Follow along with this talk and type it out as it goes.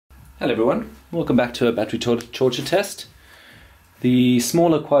Hello everyone, welcome back to a battery torture test. The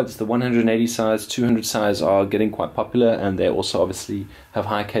smaller quads, the 180 size, 200 size are getting quite popular, and they also obviously have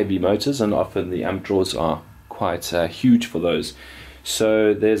high kV motors, and often the amp draws are quite huge for those.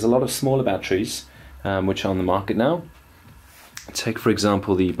 So there's a lot of smaller batteries which are on the market now. Take for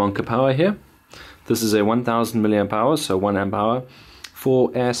example the Bonka power here. This is a 1000 milliamp hour, so 1 amp hour,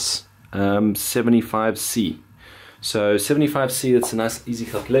 4S75C. So 75C, that's a nice easy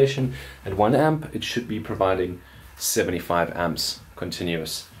calculation. At 1 amp it should be providing 75 amps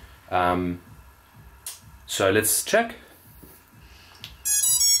continuous. So let's check.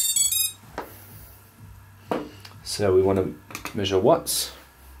 So we want to measure watts.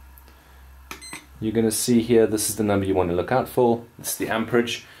 You're going to see here, this is the number you want to look out for. It's the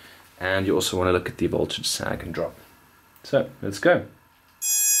amperage, and you also want to look at the voltage sag and drop. So let's go.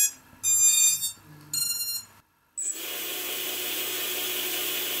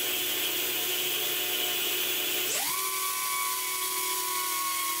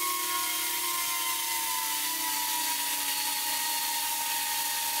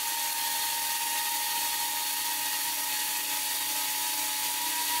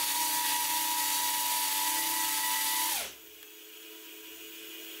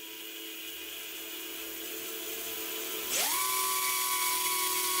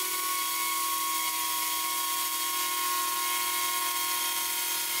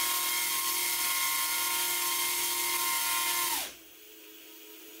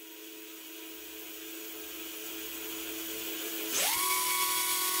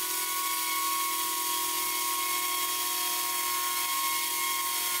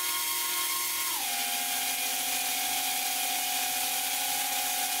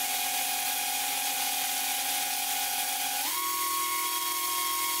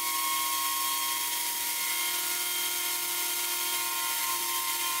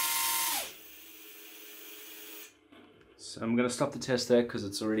 So I'm going to stop the test there because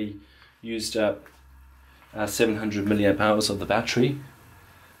it's already used up 700 milliamp hours of the battery.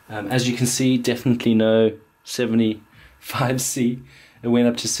 As you can see, definitely no 75C. It went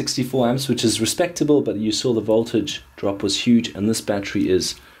up to 64 amps, which is respectable, but you saw the voltage drop was huge, and this battery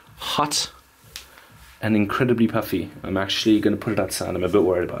is hot and incredibly puffy. I'm actually going to put it outside. I'm a bit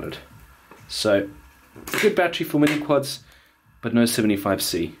worried about it. So, good battery for Miniquads, but no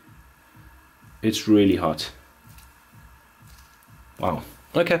 75C. It's really hot. Wow,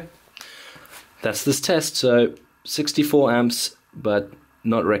 okay, that's this test. So 64 amps, but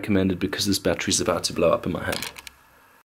not recommended because this battery is about to blow up in my hand.